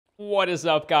What is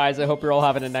up, guys? I hope you're all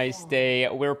having a nice day.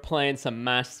 We're playing some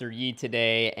Master Yi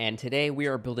today, and today we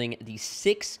are building the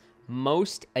 6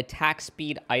 most attack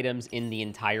speed items in the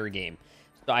entire game.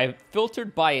 So I've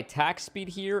filtered by attack speed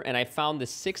here, and I found the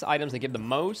 6 items that give the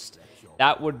most.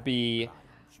 That would be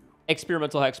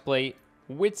Experimental Hexblade,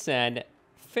 Wit's End,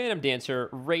 Phantom Dancer,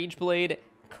 Rage Blade,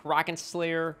 Kraken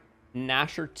Slayer,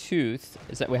 Gnasher Tooth.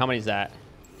 Is that, wait, how many is that?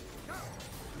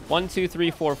 1, 2,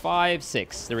 3, 4, 5,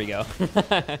 6. There we go.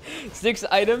 6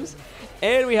 items.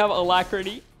 And we have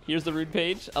Alacrity. Here's the rune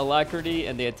page. Alacrity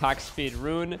and the attack speed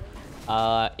rune.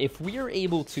 If we are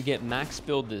able to get max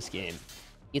build this game,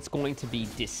 it's going to be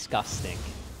disgusting.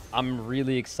 I'm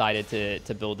really excited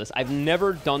to build this. I've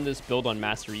never done this build on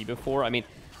Master Yi before. I mean,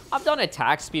 I've done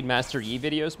attack speed Master Yi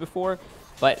videos before,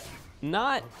 but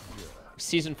not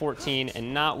Season 14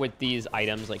 and not with these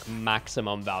items like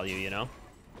maximum value, you know?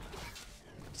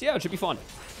 So yeah, it should be fun.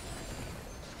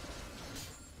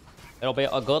 It'll be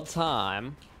a good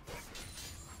time.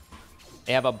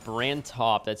 They have a brand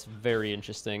top that's very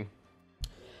interesting.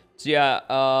 So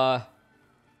yeah,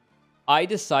 I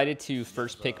decided to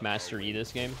first pick Master Yi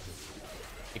this game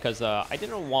because I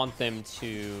didn't want them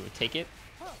to take it.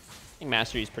 I think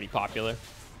Master Yi is pretty popular.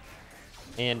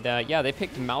 And yeah, they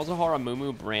picked Malzahar,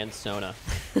 AMUMU, Brand, Sona.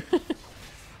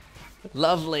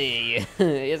 Lovely.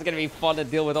 It's going to be fun to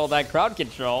deal with all that crowd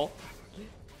control.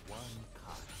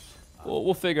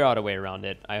 We'll figure out a way around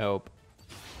it, I hope.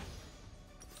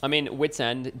 I mean, Wit's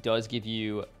End does give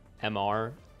you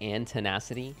MR and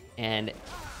Tenacity and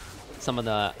some of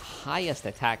the highest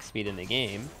attack speed in the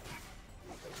game.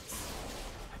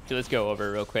 So let's go over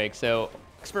it real quick. So,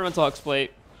 Experimental Hexblade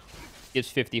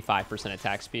gives 55%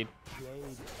 attack speed.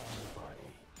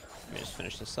 Let me just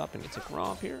finish this up and get to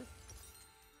Gromp here.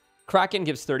 Kraken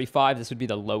gives 35. This would be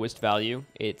the lowest value.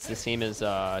 It's the same as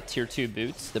tier 2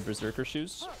 boots, the Berserker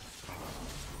shoes.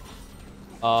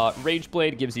 Rage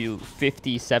Blade gives you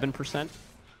 57%.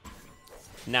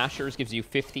 Gnashers gives you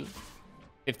 50,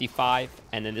 55,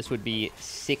 and then this would be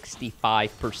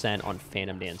 65% on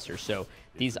Phantom Dancer. So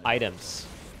these items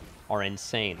are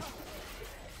insane.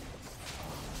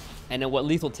 And then what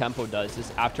Lethal Tempo does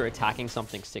is after attacking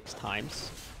something 6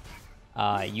 times,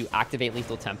 you activate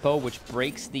Lethal Tempo, which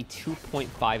breaks the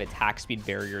 2.5 attack speed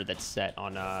barrier that's set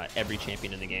on every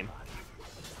champion in the game.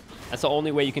 That's the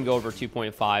only way you can go over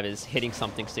 2.5 is hitting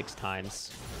something 6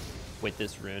 times with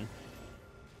this rune.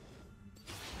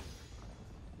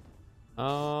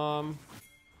 I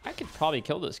could probably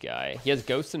kill this guy. He has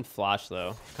Ghost and Flash,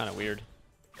 though. Kind of weird.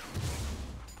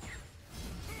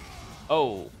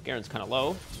 Oh, Garen's kind of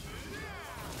low.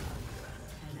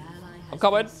 I'm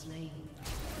coming.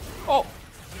 Oh!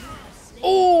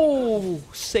 Oh!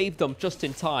 Saved him just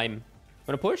in time.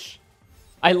 Wanna push?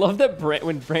 I love that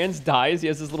when Brands dies, he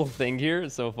has this little thing here.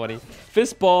 It's so funny.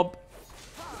 Fist bump.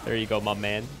 There you go, my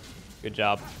man. Good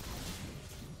job.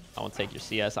 I won't take your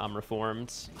CS. I'm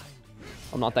reformed.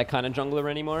 I'm not that kind of jungler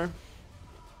anymore.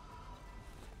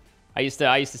 I used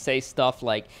to say stuff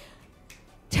like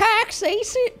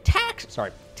taxation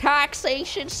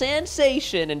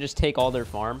sensation and just take all their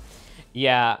farm.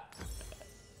 Yeah.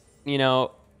 You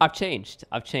know, I've changed.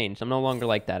 I'm no longer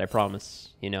like that, I promise.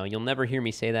 You know, you'll never hear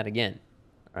me say that again.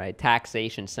 All right,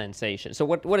 taxation sensation. So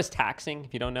what is taxing,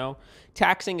 if you don't know?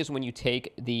 Taxing is when you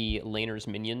take the laner's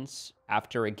minions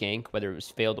after a gank, whether it was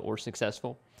failed or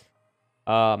successful.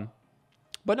 But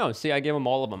no, see, I gave him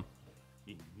all of them.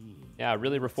 Yeah,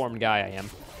 really reformed guy I am.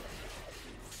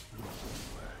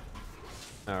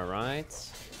 All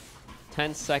right.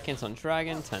 10 seconds on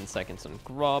Dragon, 10 seconds on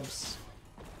Grubs.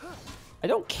 I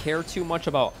don't care too much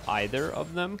about either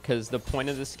of them because the point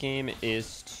of this game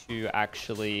is to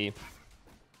actually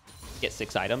get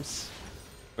 6 items.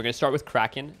 We're going to start with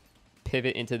Kraken,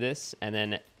 pivot into this, and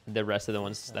then the rest of the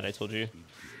ones that I told you.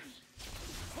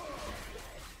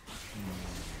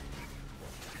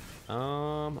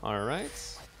 All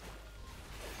right.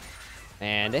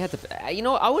 And they had to, you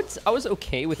know, I was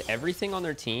okay with everything on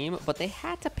their team, but they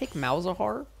had to pick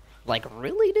Malzahar. Like,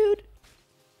 really, dude?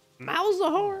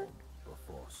 Malzahar?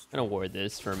 I'm gonna ward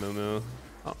this for AMUMU.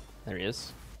 Oh, there he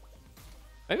is.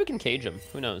 Maybe we can cage him.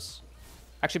 Who knows?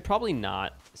 Actually, probably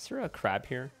not. Is there a crab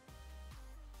here?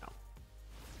 No.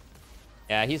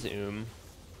 Yeah, he's I'm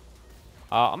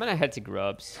gonna head to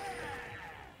Grubs.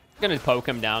 I'm gonna poke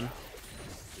him down.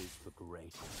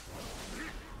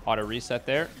 Auto reset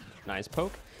there. Nice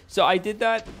poke. So I did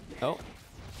that. Oh.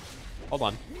 Hold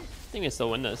on. I think we can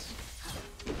still win this.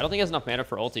 I don't think he has enough mana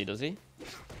for ulti, does he?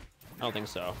 I don't think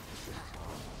so.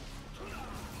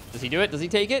 Does he do it? Does he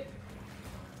take it?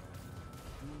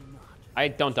 I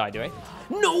don't die, do I?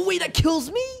 No way, that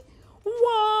kills me?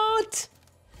 What?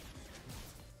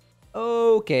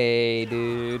 Okay,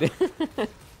 dude.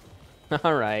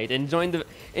 All right, enjoy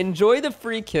the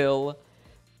free kill.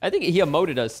 I think he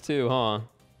emoted us too, huh? All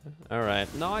right.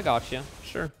 No, I got you.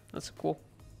 Sure, that's cool.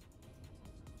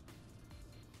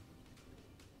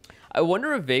 I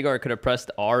wonder if Veigar could have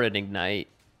pressed R and ignite.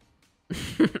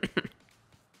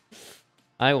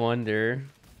 I wonder.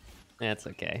 That's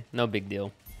okay. No big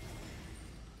deal.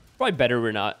 Probably better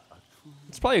we're not.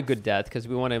 It's probably a good death because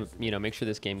we want to, you know, make sure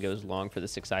this game goes long for the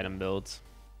 6-item builds.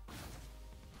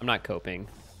 I'm not coping.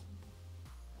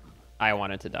 I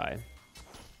wanted to die.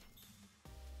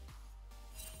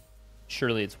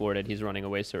 Surely it's warded. He's running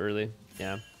away so early.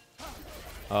 Yeah.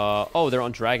 Oh, they're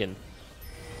on dragon.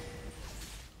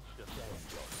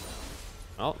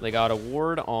 Oh, they got a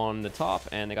ward on the top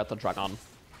and they got the dragon.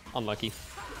 Unlucky.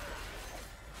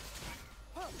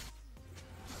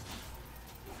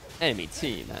 Enemy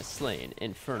team has slain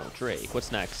Infernal Drake.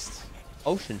 What's next?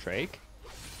 Ocean Drake.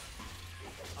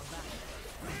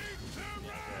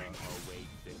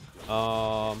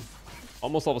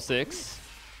 Almost level 6. See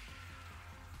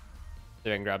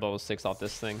if I can grab level 6 off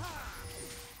this thing.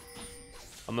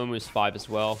 AMUMU's 5 as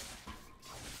well.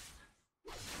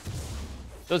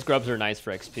 Those grubs are nice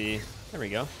for XP. There we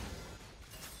go.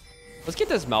 Let's get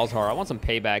this Malzahar. I want some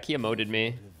payback. He emoted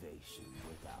me.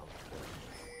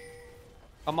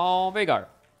 Come on, Veigar.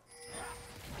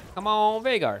 Come on,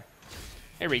 Veigar.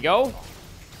 Here we go.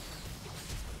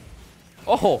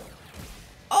 Oh.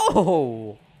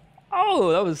 Oh.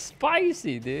 Oh, that was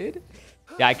spicy, dude.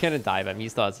 Yeah, I couldn't dive him. He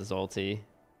still has his ulti.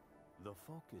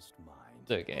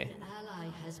 It's okay.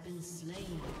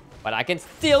 But I can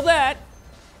steal that.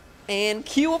 And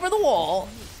Q over the wall.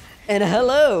 And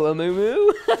hello,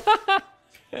 AMUMU.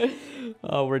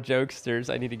 Oh, we're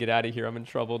jokesters. I need to get out of here. I'm in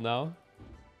trouble now.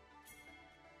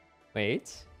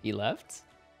 Wait, he left?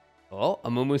 Oh,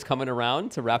 AMUMU's coming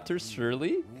around to Raptors,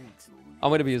 surely? I'm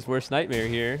going to be his worst nightmare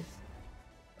here.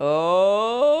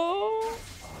 Oh.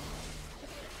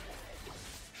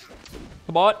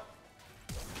 Come on.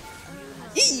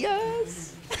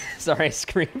 Yes. Sorry, I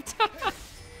screamed.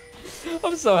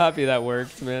 I'm so happy that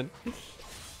worked, man.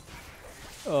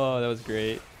 Oh, that was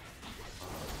great.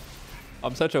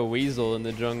 I'm such a weasel in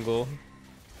the jungle.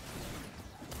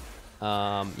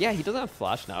 Yeah, he doesn't have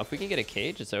flash now. If we can get a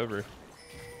cage, it's over. All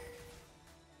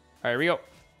right, here we go.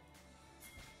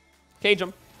 Cage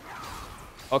him.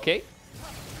 Okay.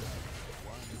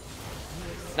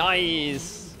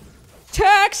 Nice.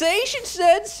 Taxation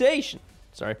sensation.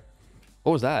 Sorry.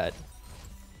 What was that?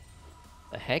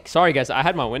 The heck? Sorry, guys. I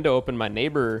had my window open. My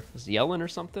neighbor was yelling or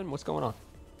something. What's going on?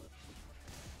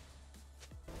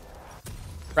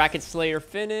 Bracket Slayer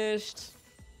finished.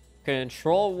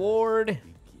 Control ward.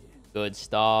 Good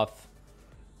stuff.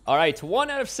 All right, 1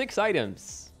 out of 6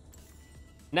 items.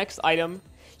 Next item.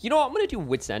 You know what? I'm going to do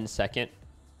Wit's End second.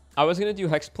 I was going to do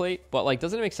Hexplate, but like,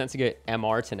 doesn't it make sense to get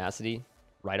MR Tenacity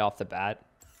right off the bat?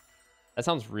 That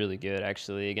sounds really good,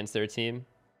 actually, against their team.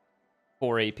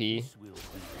 4 AP.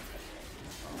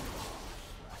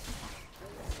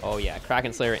 Oh, yeah.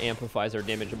 Kraken Slayer amplifies our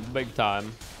damage big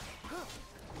time.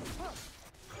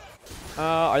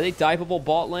 Are they diveable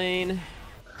bot lane?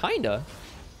 Kinda.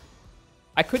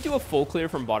 I could do a full clear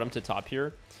from bottom to top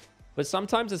here, but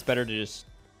sometimes it's better to just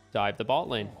dive the bot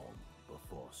lane.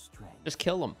 Just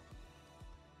kill them.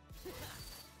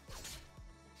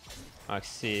 I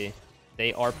see.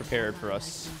 They are prepared for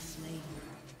us.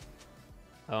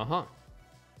 Uh-huh.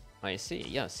 I see.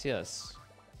 Yes, yes.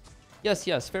 Yes,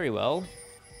 yes, very well.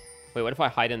 Wait, what if I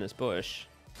hide in this bush?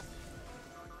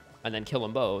 And then kill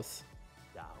them both?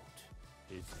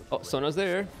 Oh, Sona's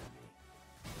there.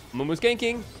 Mumu's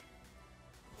ganking.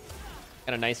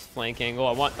 Got a nice flank angle.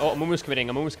 I want... Oh, Mumu's committing.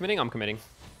 Mumu's committing. I'm committing.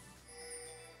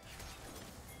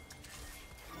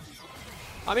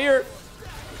 I'm here.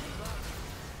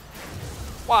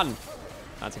 1.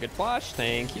 That's a good flash.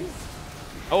 Thank you.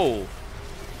 Oh. I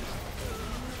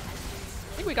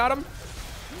think we got him.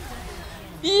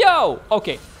 Yo.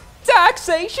 Okay.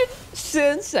 Taxation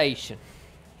sensation.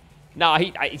 Nah,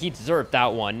 he deserved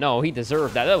that one. No, he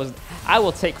deserved that. That was... I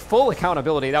will take full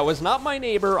accountability. That was not my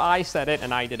neighbor. I said it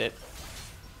and I did it.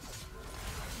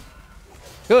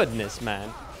 Goodness,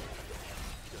 man.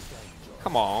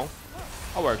 Come on.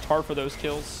 I worked hard for those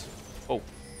kills. Oh.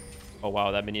 Oh,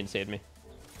 wow. That minion saved me.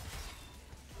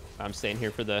 I'm staying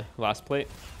here for the last plate.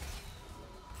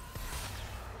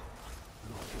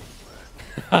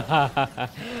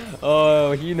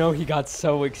 Oh, you know, he got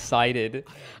so excited.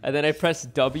 And then I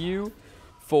pressed W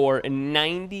for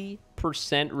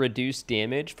 90% reduced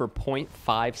damage for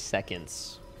 0.5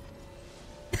 seconds.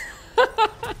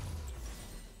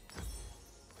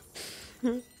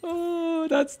 Oh,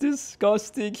 that's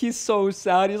disgusting. He's so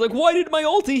sad. He's like, why did my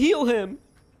ulti heal him?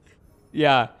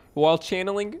 Yeah, while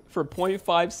channeling for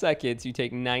 0.5 seconds, you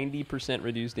take 90%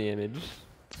 reduced damage.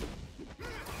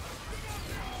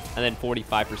 And then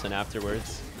 45%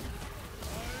 afterwards.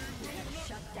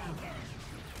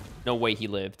 No way he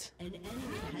lived.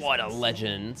 What a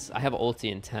legend. I have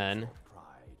ulti in 10.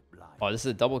 Oh, this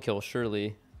is a double kill,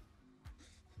 surely.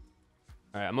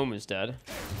 Alright, Amumu's dead.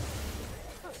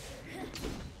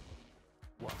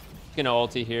 Gonna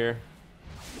ulti here.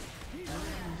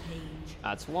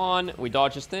 That's one. We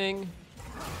dodge his thing.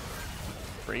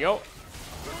 There we go.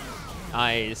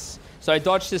 Nice. So I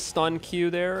dodged his stun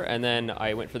Q there, and then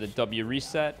I went for the W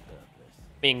reset.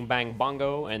 Bing, bang,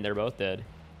 bongo, and they're both dead.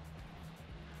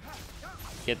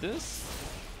 Get this?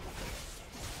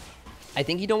 I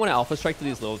think you don't want to alpha strike till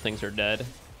these little things are dead.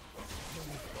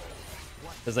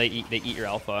 Because they eat your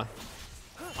alpha.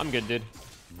 I'm good, dude.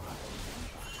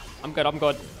 I'm good, I'm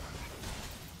good.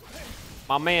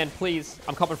 My man, please.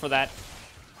 I'm coming for that.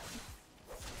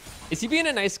 Is he being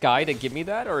a nice guy to give me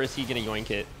that, or is he gonna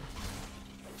yoink it?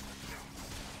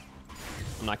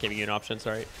 I'm not giving you an option,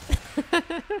 sorry.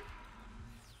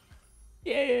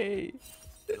 Yay!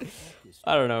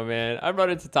 I don't know, man. I run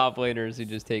into top laners who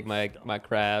just take my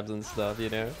crabs and stuff, you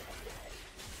know?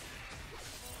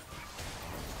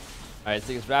 Alright,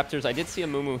 so these Raptors. I did see a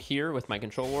AMUMU here with my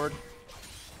control ward.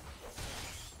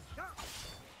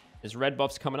 His red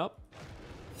buff's coming up.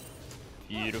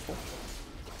 Beautiful.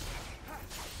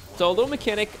 So a little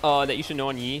mechanic that you should know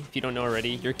on Yi, if you don't know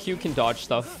already. Your Q can dodge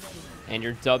stuff, and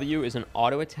your W is an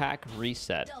auto attack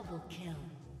reset. Oh,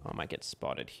 I might get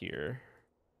spotted here.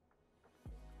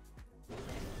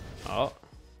 Oh.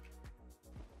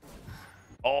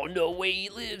 Oh, no way he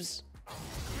lives.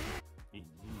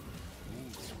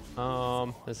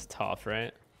 This is tough,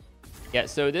 right? Yeah,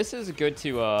 so this is good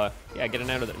to, yeah, get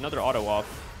another auto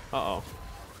off. Uh-oh.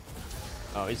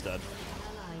 Oh, he's dead.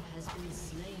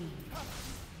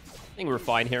 I think we're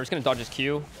fine here. I'm just gonna dodge his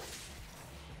Q.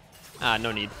 Ah,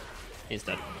 no need. He's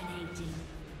dead.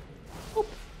 Oop.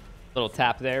 Little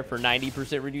tap there for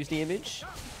 90% reduced damage.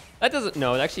 That doesn't,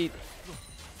 no, actually,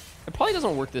 it probably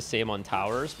doesn't work the same on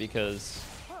towers because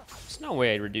there's no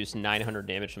way I'd reduce 900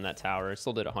 damage from that tower. It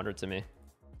still did 100 to me.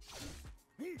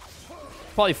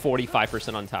 Probably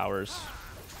 45% on towers.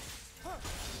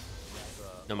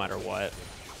 No matter what.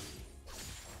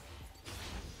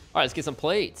 Alright, let's get some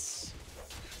plates.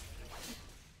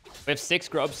 We have 6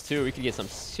 grubs too. We could get some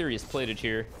serious platage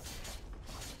here.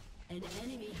 An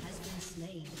enemy has been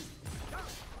slain.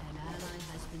 An ally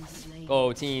has been slain.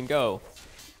 Go team, go.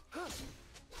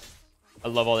 I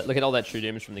love all that. Look at all that true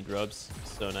damage from the grubs.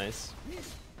 So nice.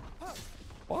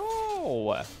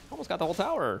 Whoa! Almost got the whole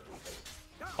tower.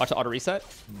 Watch the auto reset.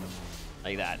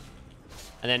 Like that.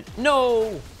 And then,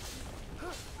 no!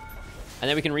 And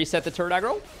then we can reset the turret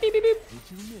aggro. Beep, beep, beep.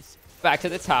 Back to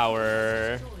the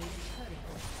tower.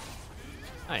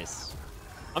 Nice.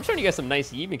 I'm showing you guys some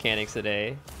nice Yi mechanics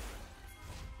today.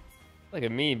 Look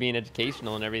at me being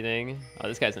educational and everything. Oh,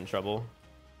 this guy's in trouble.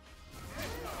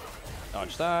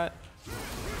 Dodge that.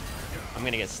 I'm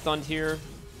gonna get stunned here.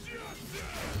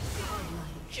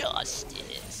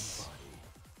 Justice.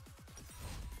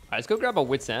 Alright, let's go grab a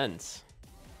wit's end.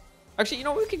 Actually, you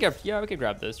know, we could grab, yeah, we could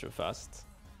grab this real fast.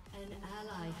 An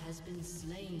ally has been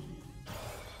slain.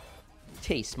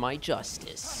 Taste my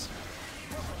justice.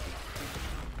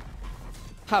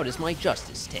 How does my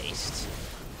justice taste?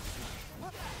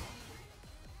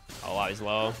 Oh, wow, he's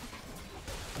low.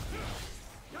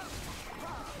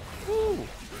 Woo.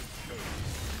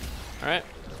 All right.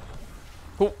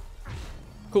 Cool.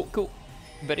 Cool, cool.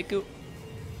 Very cool.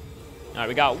 All right,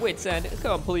 we got Wit's End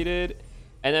completed.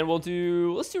 And then we'll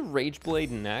do, let's do Rage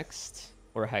Blade next.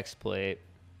 Or Hex Plate.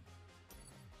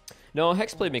 No,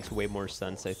 Hex Plate makes way more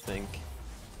sense, I think.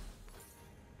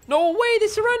 No way, they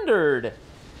surrendered.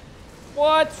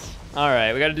 What? All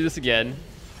right, we got to do this again.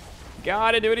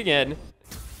 Gotta do it again.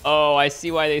 Oh, I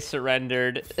see why they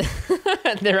surrendered.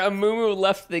 Their AMUMU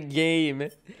left the game.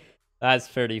 That's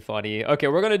pretty funny. Okay,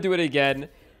 we're going to do it again.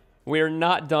 We're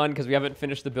not done because we haven't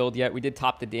finished the build yet. We did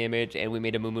top the damage and we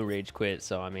made AMUMU Rage Quit.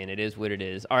 So, I mean, it is what it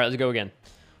is. All right, let's go again.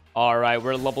 All right,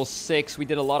 we're level 6. We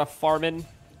did a lot of farming.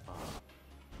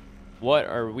 What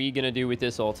are we going to do with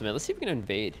this ultimate? Let's see if we can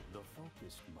invade.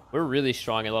 We're really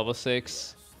strong at level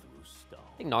 6.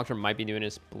 I think Nocturne might be doing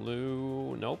his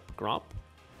blue. Nope. Gromp.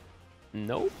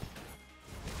 Nope.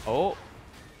 Oh.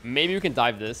 Maybe we can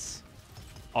dive this.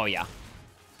 Oh, yeah.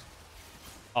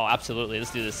 Oh, absolutely.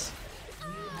 Let's do this.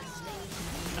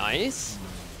 Nice.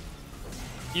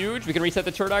 Huge. We can reset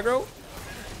the turret aggro.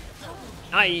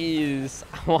 Nice.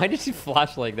 Why did she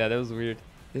flash like that? That was weird.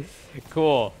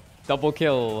 Cool. Double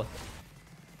kill.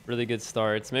 Really good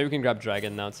starts. Maybe we can grab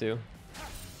Dragon now too.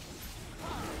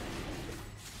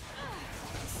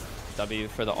 W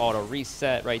for the auto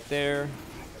reset right there.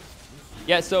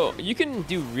 Yeah, so you can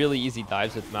do really easy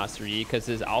dives with Master Yi because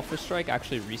his Alpha Strike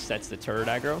actually resets the turret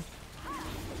aggro.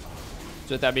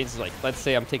 So what that means is, like, let's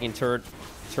say I'm taking turret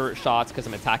shots because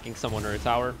I'm attacking someone or a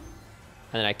tower, and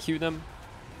then I Q them.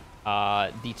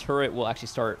 The turret will actually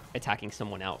start attacking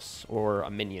someone else or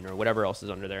a minion or whatever else is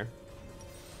under there.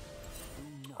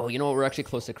 Oh, you know what? We're actually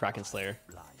close to Kraken Slayer.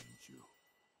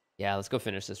 Yeah, let's go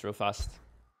finish this real fast.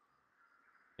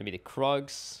 Maybe the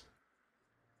Krugs.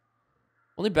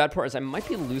 Only bad part is I might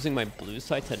be losing my blue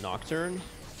side to Nocturne.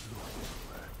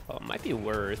 Oh, it might be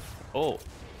worth. Oh.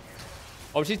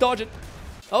 Oh, she's dodging.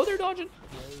 Oh, they're dodging.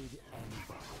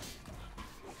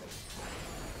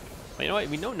 But you know what?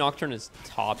 We know Nocturne is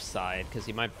top side because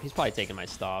he's probably taking my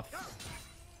stuff.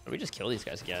 Or we just kill these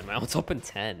guys again. My ult's up in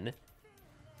 10.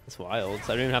 That's wild.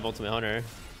 So I don't even have Ultimate Hunter.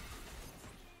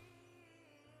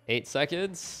 8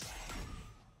 seconds.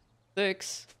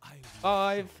 6.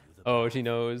 5. Oh, she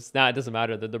knows. Nah, it doesn't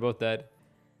matter. They're both dead.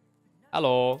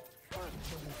 Hello.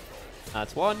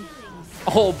 That's 1.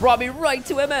 Oh, brought me right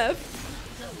to MF.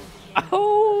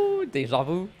 Oh, deja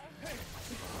vu.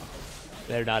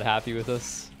 They're not happy with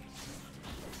us.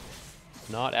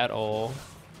 Not at all.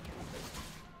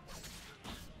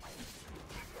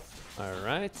 All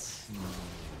right.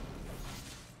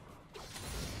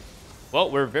 Well,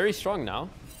 we're very strong now.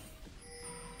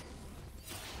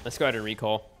 Let's go ahead and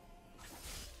recall.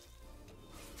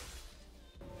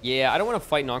 Yeah, I don't want to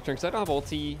fight Nocturne because I don't have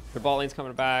ulti. Their bot lane's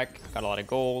coming back. Got a lot of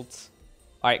gold.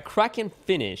 All right, Kraken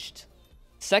finished.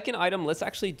 Second item, let's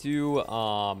actually do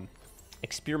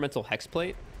experimental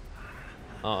hexplate.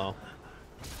 Uh-oh.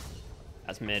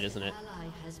 That's mid, isn't it?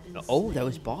 Oh, that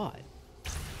was bot.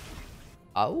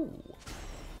 Oh.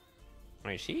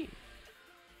 I see.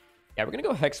 Yeah, we're gonna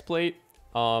go hexplate.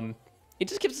 It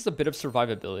just gives us a bit of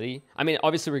survivability. I mean,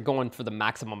 obviously we're going for the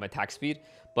maximum attack speed,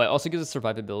 but it also gives us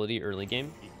survivability early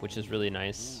game, which is really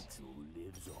nice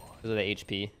because of the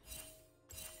HP.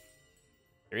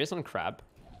 There is on crab.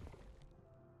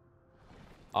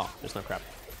 Oh, there's no crab.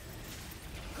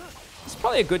 It's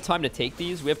probably a good time to take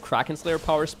these. We have Kraken Slayer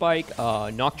power spike.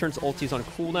 Nocturne's ulti's on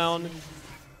cooldown.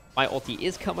 My ulti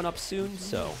is coming up soon,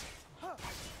 so.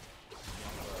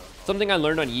 Something I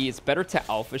learned on Yi, it's better to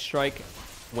Alpha Strike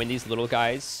when these little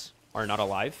guys are not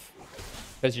alive,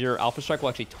 because your Alpha Strike will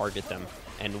actually target them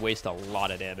and waste a lot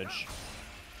of damage.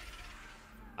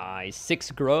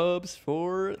 6 grubs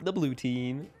for the blue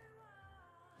team.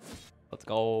 Let's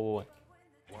go.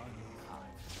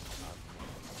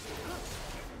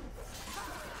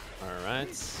 All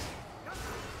right.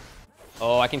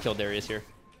 Oh, I can kill Darius here.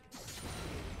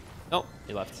 Oh,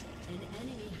 he left. An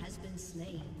enemy has been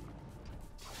slain.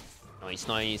 Nice,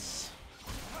 nice.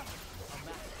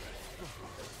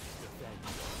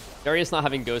 Darius not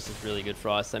having Ghost is really good for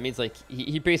us. That means, like,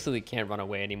 he basically can't run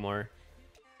away anymore.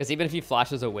 Because even if he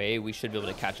flashes away, we should be able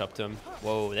to catch up to him.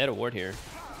 Whoa, they had a ward here.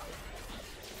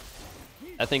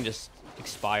 That thing just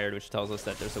expired, which tells us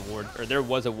that there's a ward, or there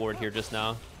was a ward here just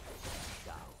now.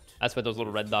 That's what those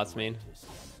little red dots mean.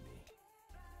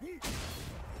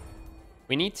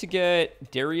 We need to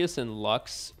get Darius and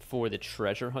Lux for the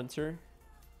treasure hunter.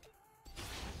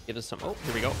 Give us some. Oh,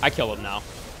 here we go. I kill him now.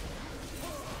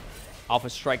 Alpha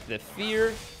Strike the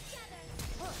fear.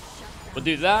 We'll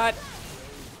do that.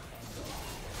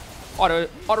 Auto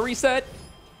reset.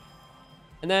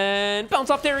 And then bounce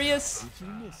off Darius.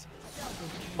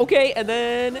 Okay, and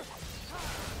then.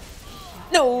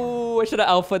 No, I should have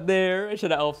alpha'd there. I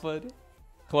should have alpha'd.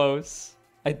 Close.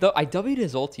 I W'd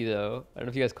his ulti though. I don't know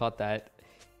if you guys caught that.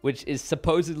 Which is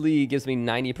supposedly gives me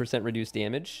 90% reduced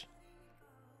damage.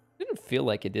 Didn't feel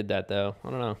like it did that though. I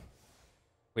don't know.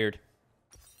 Weird.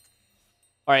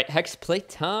 All right, hex play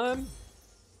time.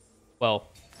 Well,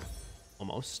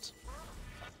 almost.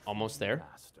 Almost there.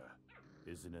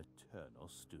 Is an eternal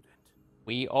student.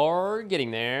 We are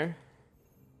getting there.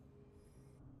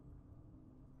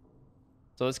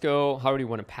 So let's go. How do we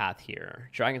want to path here?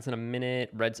 Dragon's in a minute.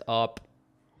 Red's up.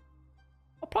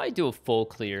 I'll probably do a full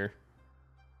clear.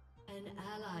 An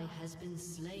ally has been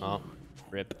slain. Oh,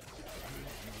 rip.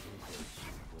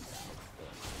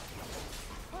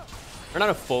 Or not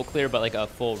a full clear, but like a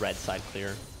full red side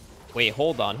clear. Wait,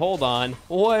 hold on, hold on.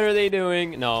 What are they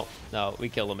doing? No, no, we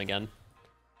kill them again.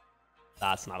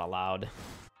 That's not allowed.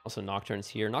 Also, Nocturne's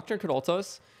here. Nocturne could ult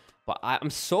us, but I'm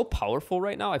so powerful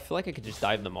right now. I feel like I could just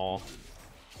dive them all.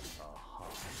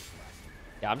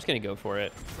 Yeah, I'm just gonna go for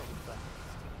it.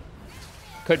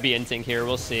 Could be inting here.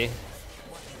 We'll see.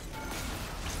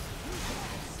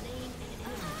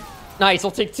 Nice,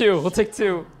 we'll take two. We'll take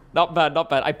two. Not bad, not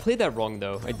bad. I played that wrong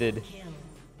though. I did.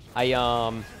 I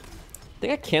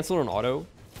think I canceled an auto,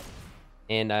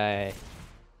 and I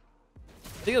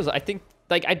think it was. I think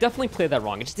like I definitely played that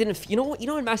wrong. It just didn't. You know what? You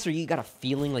know in Master Yi, you got a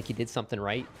feeling like you did something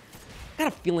right. I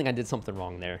got a feeling I did something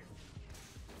wrong there.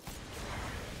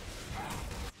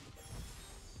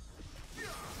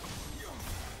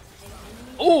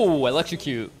 Oh,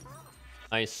 electrocute.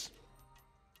 Nice.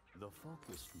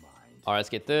 All right, let's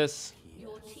get this.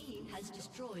 Your team has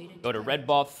destroyed a Go to red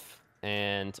buff.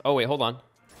 And... oh, wait, hold on.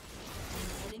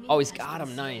 Oh, he's got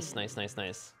him. Nice, nice, nice,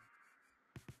 nice.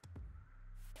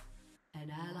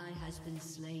 An ally has been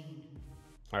slain.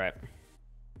 All right.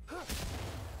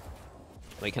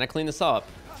 Wait, can I clean this up?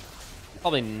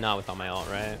 Probably not without my ult,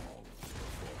 right?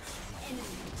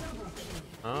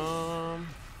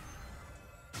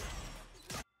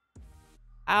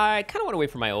 I kind of want to wait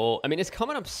for my ult. I mean, it's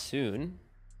coming up soon.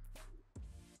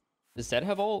 Does Zed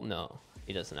have ult? No,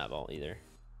 he doesn't have ult either.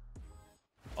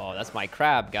 Oh, that's my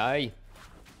crab guy.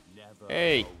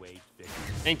 Hey,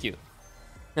 thank you.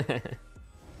 Wait,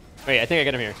 I think I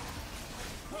get him here.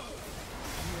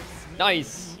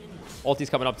 Nice. Ulti's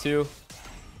coming up too.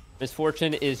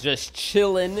 Misfortune is just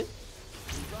chilling. There,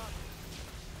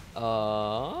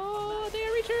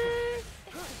 return.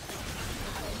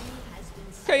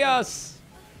 Chaos.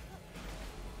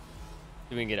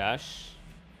 Do we get Ash?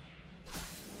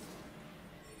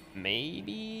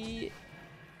 Maybe.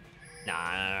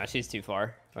 Nah, she's too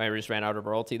far. I just ran out of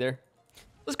her ulti there.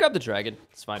 Let's grab the dragon.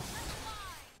 It's fine.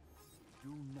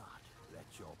 Do not let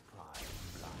your pride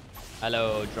blind.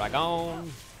 Hello,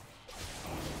 dragon.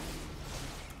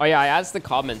 Oh yeah, I asked the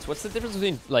comments. What's the difference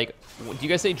between like? Do you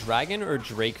guys say dragon or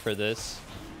Drake for this?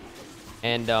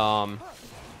 And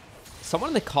someone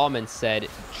in the comments said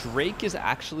Drake is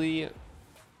actually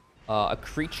a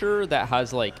creature that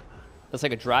has like that's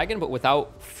like a dragon but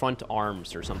without front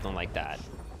arms or something like that.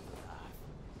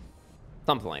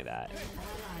 Something like that.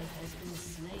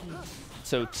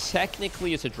 So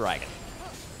technically it's a dragon.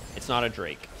 It's not a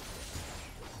Drake.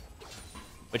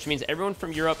 Which means everyone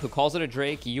from Europe who calls it a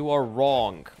Drake, you are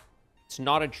wrong. It's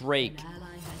not a Drake. An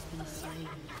ally has been slain.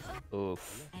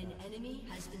 Oof. An enemy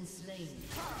has been slain.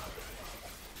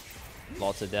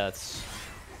 Lots of deaths.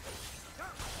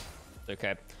 Okay.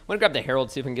 I'm gonna grab the Herald,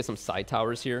 see if we can get some side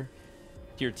towers here.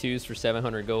 Tier 2s for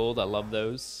 700 gold. I love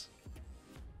those.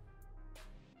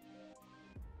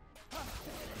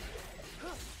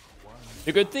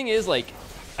 The good thing is, like,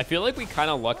 I feel like we kind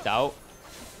of lucked out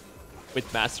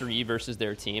with Master Yi versus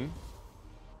their team.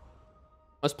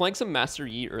 I was playing some Master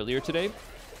Yi earlier today,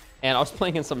 and I was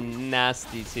playing in some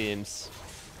nasty teams.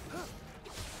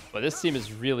 But this team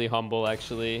is really humble,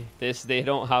 actually. They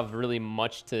don't have really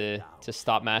much to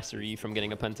stop Master Yi from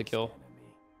getting a pentakill.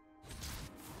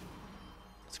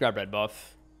 Let's grab red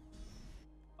buff.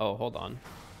 Oh, hold on.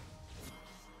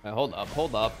 Hold up,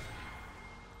 hold up.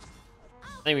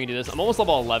 I think we can do this. I'm almost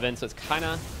level 11, so it's kind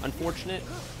of unfortunate.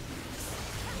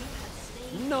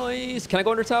 Nice. Can I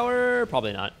go under tower?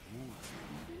 Probably not.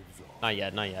 Not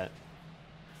yet, not yet.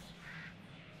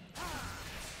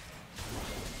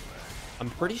 I'm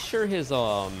pretty sure his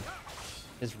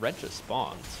red just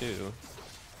spawned too.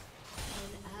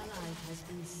 An ally has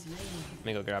been slain. Let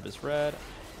me go grab his red.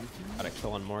 Gotta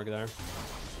kill one Morg there.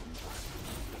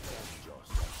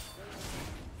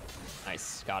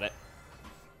 Nice, got it.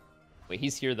 Wait,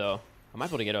 he's here though. I might be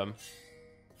able to get him.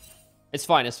 It's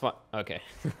fine, it's fine. Okay.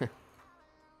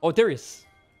 Oh, there he is.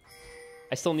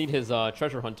 I still need his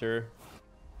treasure hunter.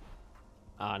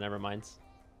 Ah, never mind.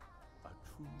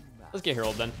 Let's get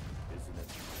Herald then.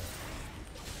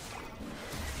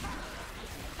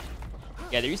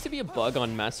 Yeah, there used to be a bug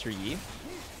on Master Yi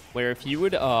where if you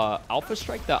would alpha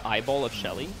strike the eyeball of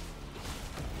Shelly,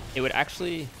 it would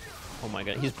actually... Oh my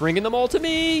god, he's bringing them all to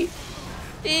me!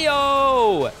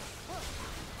 Yo!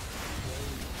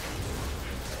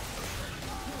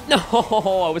 No,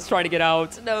 I was trying to get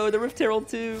out. No, the Rift Herald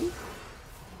too.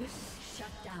 Shut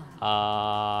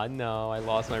down. No, I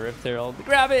lost my Rift Herald.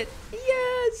 Grab it!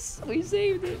 Yes! We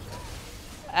saved it.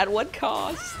 At what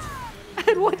cost?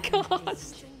 At what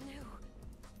cost?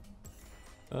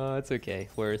 It's okay.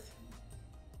 Worth.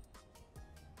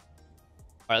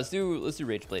 All right, let's do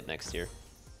Rage Blade next year.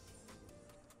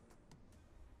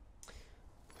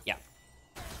 Yeah.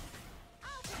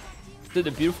 So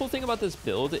the beautiful thing about this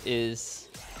build is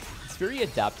it's very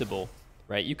adaptable,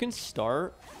 right? You can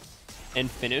start and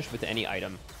finish with any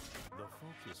item.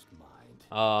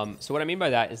 So what I mean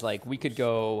by that is like we could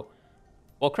go,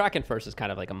 well, Kraken first is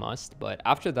kind of like a must, but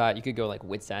after that you could go like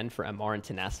Wit's End for MR and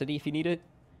Tenacity if you need it,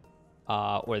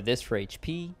 or this for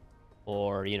HP,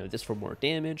 or, you know, this for more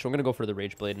damage. I'm going to go for the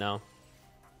Rage Blade now.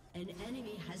 An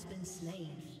enemy has been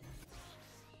slain.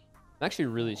 I'm actually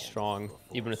really strong,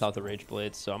 even without the Rage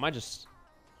Blade, so I might just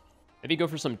maybe go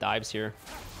for some dives here.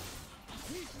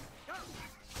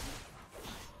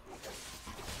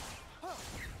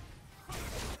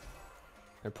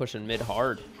 They're pushing mid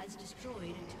hard. Has destroyed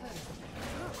a turret.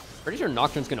 Pretty sure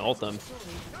Nocturne's gonna ult them.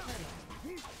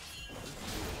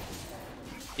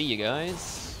 See you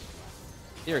guys.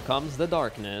 Here comes the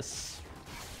darkness.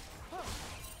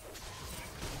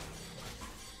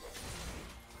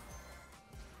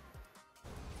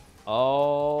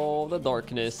 Oh, the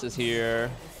darkness is here.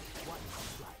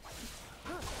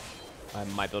 I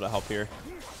might be able to help here.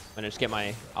 I'm gonna just get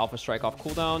my Alpha Strike off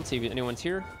cooldown, see if anyone's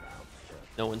here.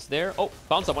 No one's there. Oh,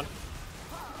 found someone.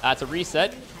 That's a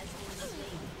reset.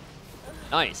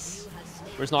 Nice.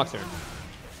 Where's Nocturne?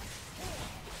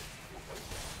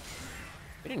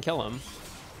 We didn't kill him.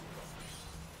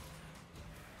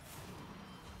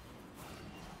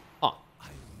 Huh.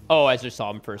 Oh, I just saw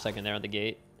him for a second there on the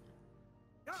gate.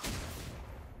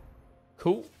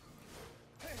 Cool.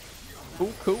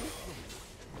 Cool, cool.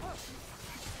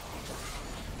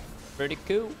 Pretty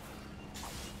cool.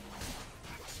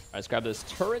 Alright, let's grab those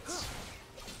turrets.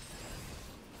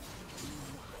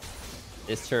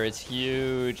 This turret's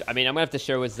huge. I mean, I'm gonna have to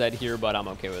share with Zed here, but I'm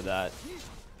okay with that.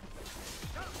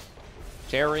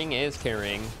 Sharing is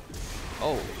caring.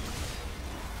 Oh.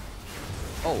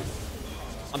 Oh.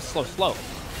 I'm slow.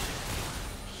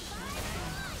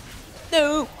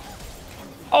 No!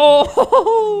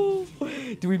 Oh!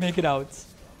 Do we make it out?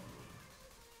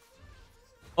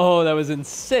 Oh, that was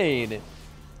insane.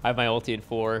 I have my ulti in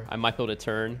 4. I might be able to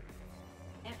turn.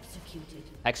 Executed.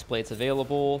 X-Blade's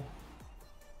available.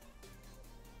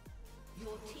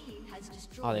 Your team has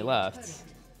destroyed Oh, they a left. turret.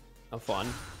 No fun.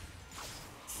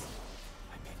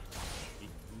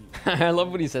 I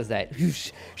love when he says that.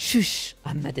 Shush, shush,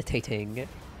 I'm meditating.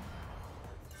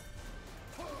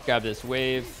 Grab this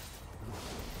wave.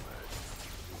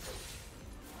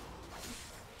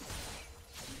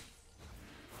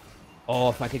 Oh,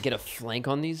 if I could get a flank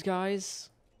on these guys,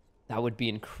 that would be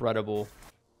incredible.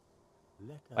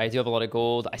 I do have a lot of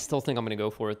gold. I still think I'm going to go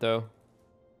for it, though.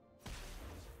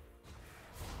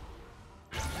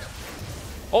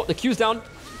 Oh, the Q's down.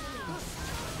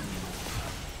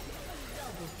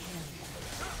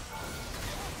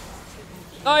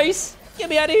 Nice. Get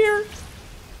me out of here.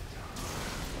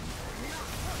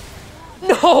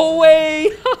 No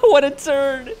way. What a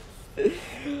turn.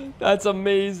 That's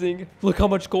amazing. Look how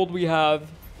much gold we have.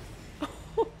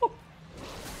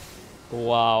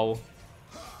 Wow.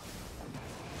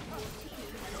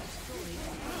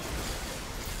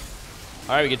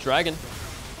 Alright, we get dragon.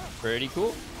 Pretty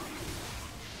cool.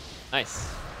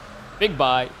 Nice. Big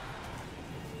buy.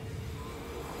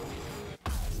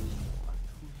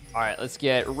 Alright, let's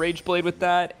get Rage Blade with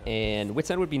that. And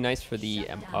Wit's End would be nice for the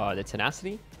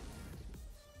tenacity.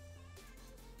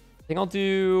 I think I'll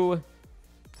do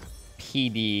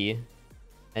PD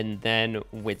and then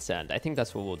Wit's End. I think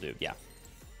that's what we'll do. Yeah.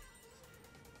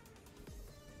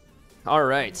 All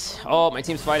right. Oh, my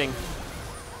team's fighting.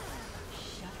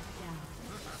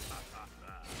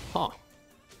 Huh.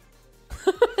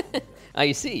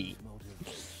 I see.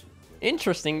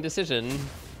 Interesting decision.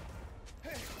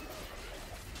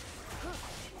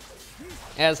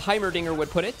 As Heimerdinger would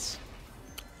put it,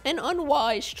 an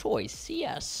unwise choice,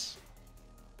 yes.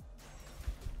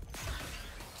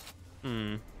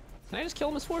 Can I just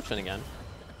kill Misfortune again?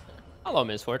 Hello,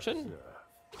 Misfortune.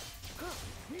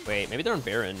 Wait, maybe they're on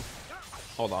Baron.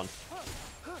 Hold on.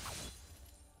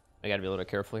 I gotta be a little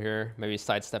careful here. Maybe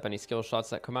sidestep any skill shots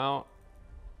that come out.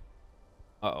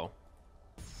 Uh-oh.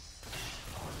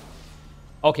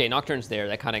 Okay, Nocturne's there.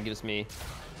 That kind of gives me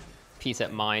peace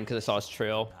at mind because I saw his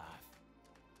trail.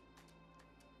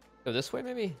 Go this way,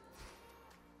 maybe?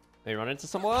 Maybe run into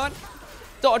someone.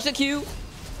 Dodge the Q.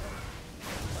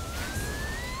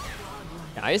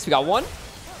 Nice, we got one.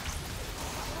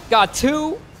 Got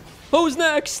two. Who's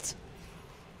next?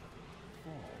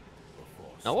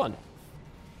 No one.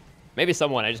 Maybe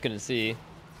someone, I just couldn't see.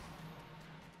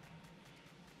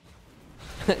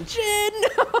 Jin!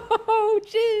 No,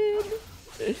 Jin!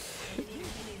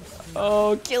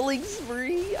 Oh, killing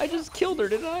spree. I just killed her,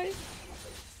 didn't I?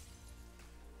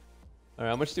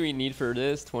 Alright, how much do we need for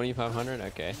this? 2,500?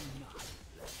 Okay.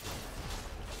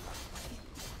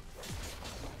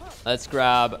 Let's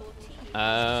grab... you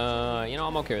know,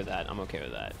 I'm okay with that. I'm okay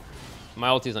with that. My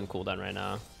ulti's on cooldown right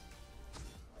now.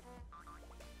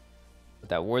 Put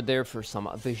that ward there for some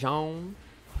vision.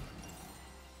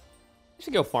 We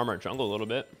should go farm our jungle a little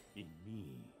bit.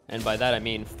 And by that I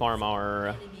mean farm our...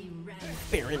 Enemy rampage.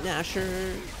 Baron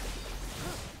Nashor.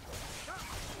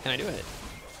 Can I do it?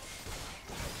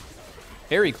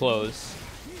 Very close.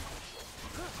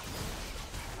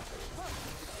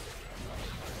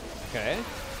 Okay.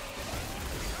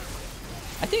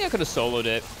 I think I could have soloed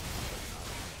it.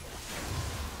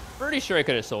 Pretty sure I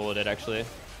could have soloed it, actually.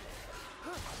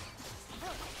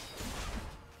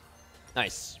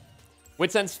 Nice.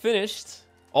 Wit Sense finished.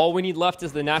 All we need left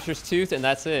is the Nashor's Tooth, and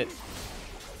that's it.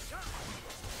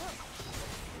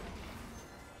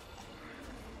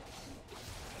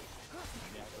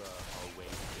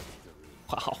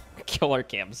 Wow. Killer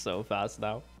cam so fast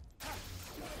now.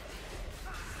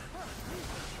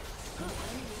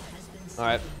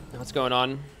 Alright. What's going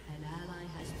on?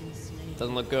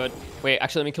 Doesn't look good. Wait,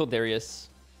 actually, let me kill Darius.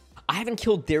 I haven't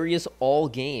killed Darius all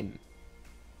game.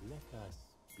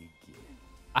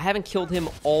 I haven't killed him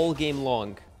all game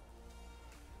long.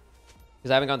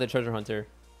 Because I haven't gotten the treasure hunter.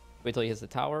 Wait till he hits the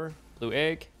tower. Blue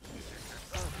egg.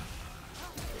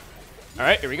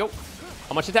 Alright, here we go.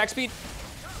 How much attack speed?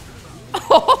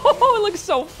 Oh, it looks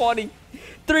so funny.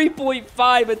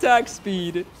 3.5 attack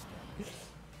speed.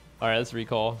 Alright, let's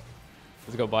recall.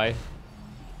 Let's go buy.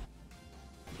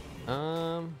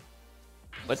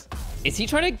 What's... Is he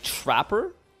trying to trap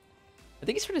her? I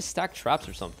think he's trying to stack traps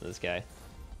or something, this guy.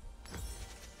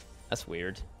 That's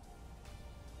weird.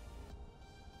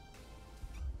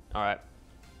 Alright.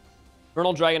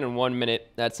 Infernal Dragon in 1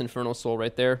 minute. That's Infernal Soul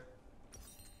right there.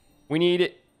 We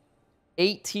need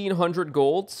 1,800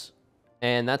 golds.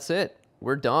 And that's it.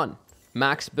 We're done.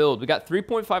 Max build. We got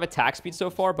 3.5 attack speed so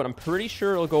far, but I'm pretty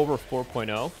sure it'll go over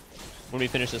 4.0 when we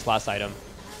finish this last item.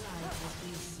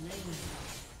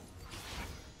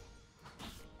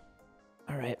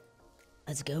 Alright.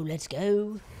 Let's go, let's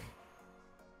go.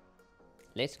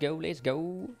 Let's go, let's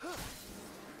go.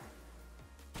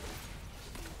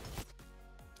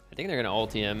 I think they're gonna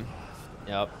ulti him.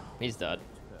 Yep, he's dead.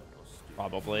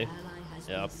 Probably.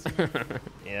 Yep.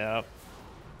 Yep.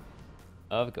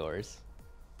 Of course.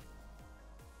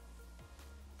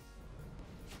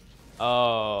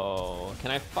 Oh,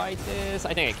 can I fight this?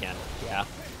 I think I can. Yeah.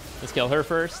 Let's kill her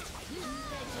first.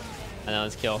 And then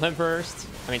let's kill him first.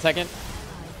 I mean, second.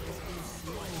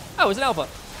 Oh, it's an alpha.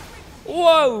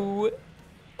 Whoa!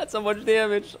 That's so much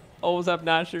damage. Always have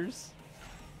Nashors.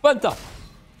 Penta.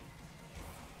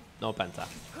 No Penta.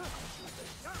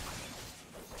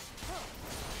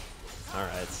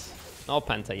 Alright. No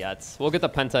Penta yet. We'll get the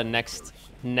Penta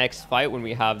next fight when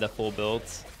we have the full build.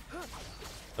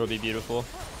 It'll be beautiful.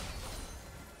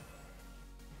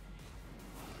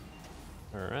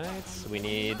 Alright, so we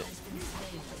need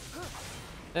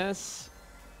this.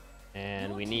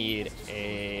 And we need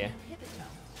a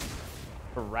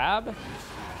grab.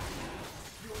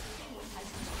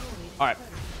 Alright.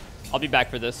 I'll be back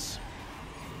for this.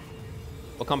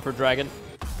 We'll come for dragon.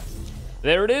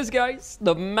 There it is, guys.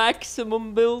 The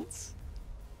maximum builds.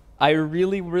 I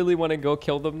really, really want to go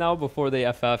kill them now before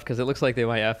they FF, because it looks like they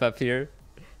might FF here.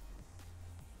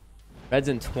 Red's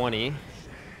in 20.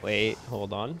 Wait,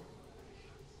 hold on.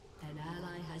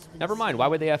 Never mind. Why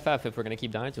would they FF if we're going to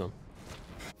keep dying to them?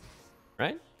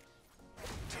 Right?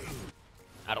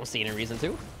 I don't see any reason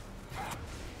to.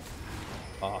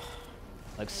 Oh,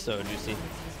 looks so juicy.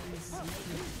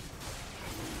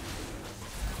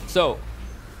 So,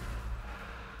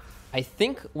 I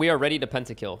think we are ready to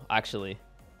pentakill, actually.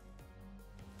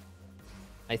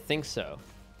 I think so.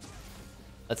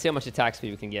 Let's see how much attack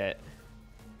speed we can get.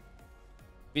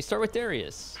 We start with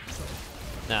Darius.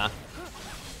 Nah.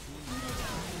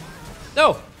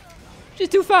 No! She's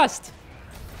too fast!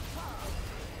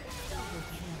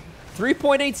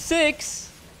 3.86!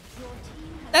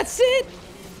 That's it!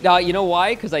 You know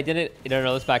why? Because I didn't...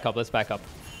 No, let's back up. Let's back up.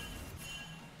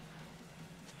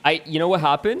 You know what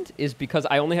happened? Is because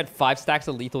I only had 5 stacks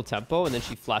of lethal tempo, and then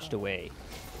she flashed away.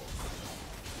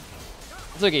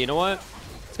 It's okay, you know what?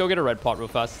 Let's go get a red pot real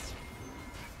fast.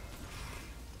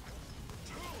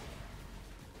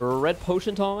 Red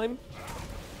potion time.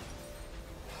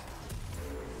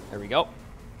 There we go.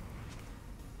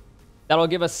 That'll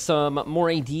give us some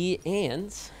more AD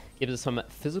and gives us some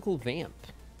physical vamp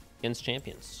against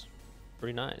champions.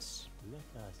 Pretty nice.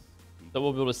 So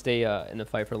we'll be able to stay in the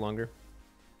fight for longer.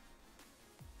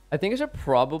 I think I should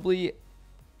probably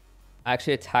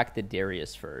actually attack the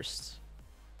Darius first,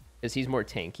 because he's more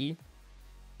tanky.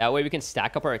 That way we can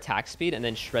stack up our attack speed and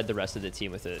then shred the rest of the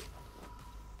team with it.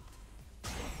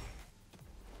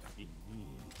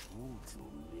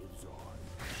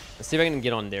 Let's see if I can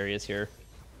get on Darius here.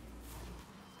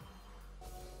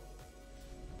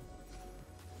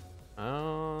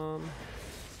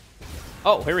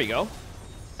 Oh, here we go.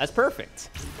 That's perfect.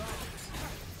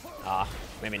 Ah,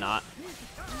 maybe not.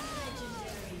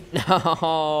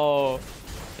 No.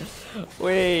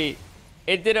 Wait.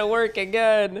 It didn't work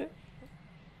again.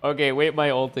 Okay, wait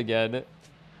my ult again.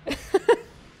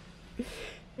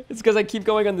 It's because I keep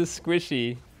going on the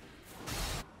squishy.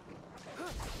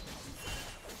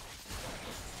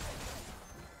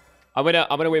 I'm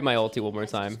gonna wait my ulti one more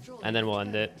time, and then we'll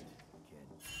end it.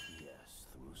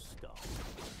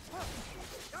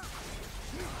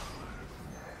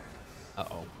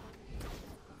 Uh-oh.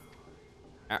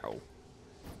 Uh-oh.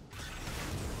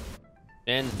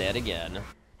 And dead again.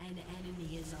 An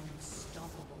enemy is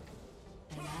unstoppable.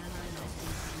 An ally has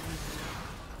been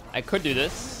slain. I could do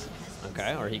this.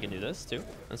 Okay, or he can do this too.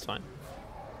 That's fine.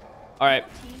 Alright.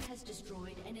 Team has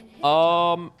destroyed an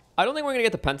inhibitor. I don't think we're gonna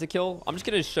get the pentakill. I'm just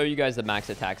gonna show you guys the max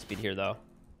attack speed here though.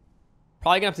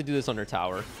 Probably gonna have to do this under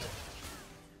tower.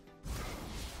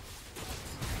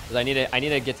 Cause I need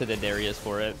to get to the Darius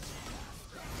for it.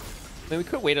 I mean, we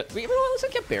could wait. Let's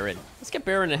get Baron. Let's get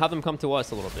Baron and have them come to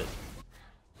us a little bit.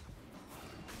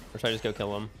 Or should I just go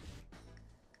kill him?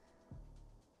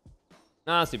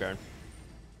 Nah, let's do Baron.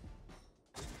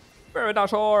 Baron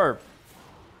Dashor.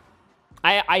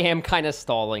 I am kind of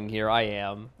stalling here. I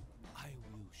am. I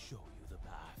will show you the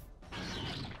path.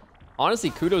 Honestly,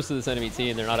 kudos to this enemy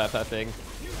team. They're not FFing.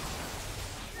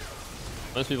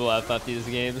 Most people FF these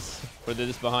games where they're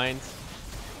just behind.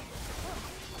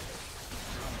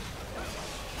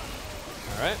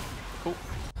 Alright, cool.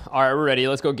 Alright, we're ready.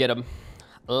 Let's go get him.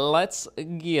 Let's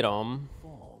get him.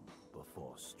 Form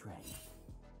before strength.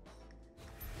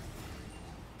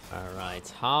 Alright,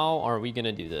 how are we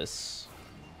gonna do this?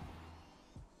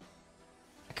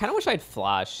 I kind of wish I'd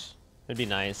flash. It'd be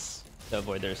nice to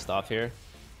avoid their stuff here.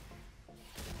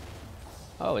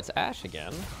 Oh, it's Ashe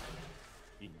again.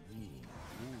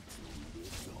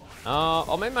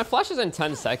 Oh, maybe my flash is in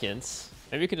 10 seconds.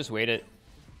 Maybe we could just wait it.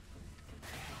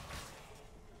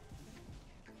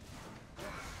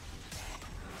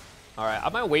 Alright, I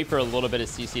might wait for a little bit of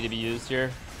CC to be used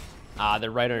here. Ah, they're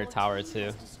right under tower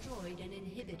too. Destroyed an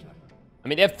inhibitor. I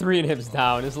mean, they have 3 inhibs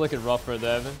down. It's looking rough for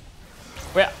them.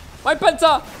 Wait, my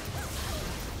penta!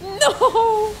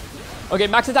 No! Okay,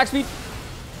 max attack speed.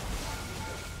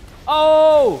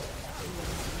 Oh!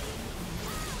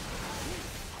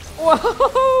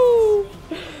 Whoa!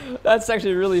 That's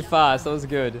actually really fast. That was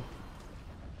good.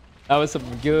 That was some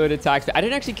good attack speed. I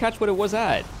didn't actually catch what it was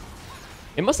at.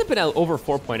 It must have been at over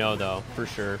 4.0 though, for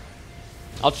sure.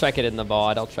 I'll check it in the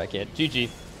VOD. I'll check it. GG.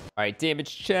 All right,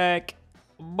 damage check.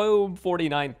 Boom,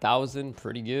 49,000.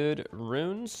 Pretty good.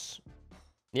 Runes.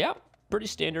 Yeah, pretty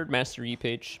standard Master E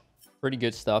page. Pretty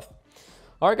good stuff.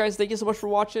 All right, guys, thank you so much for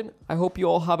watching. I hope you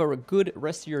all have a good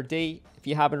rest of your day. If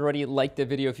you haven't already, like the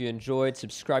video if you enjoyed,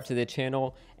 subscribe to the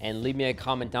channel, and leave me a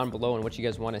comment down below on what you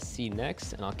guys want to see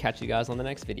next, and I'll catch you guys on the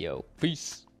next video.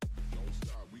 Peace.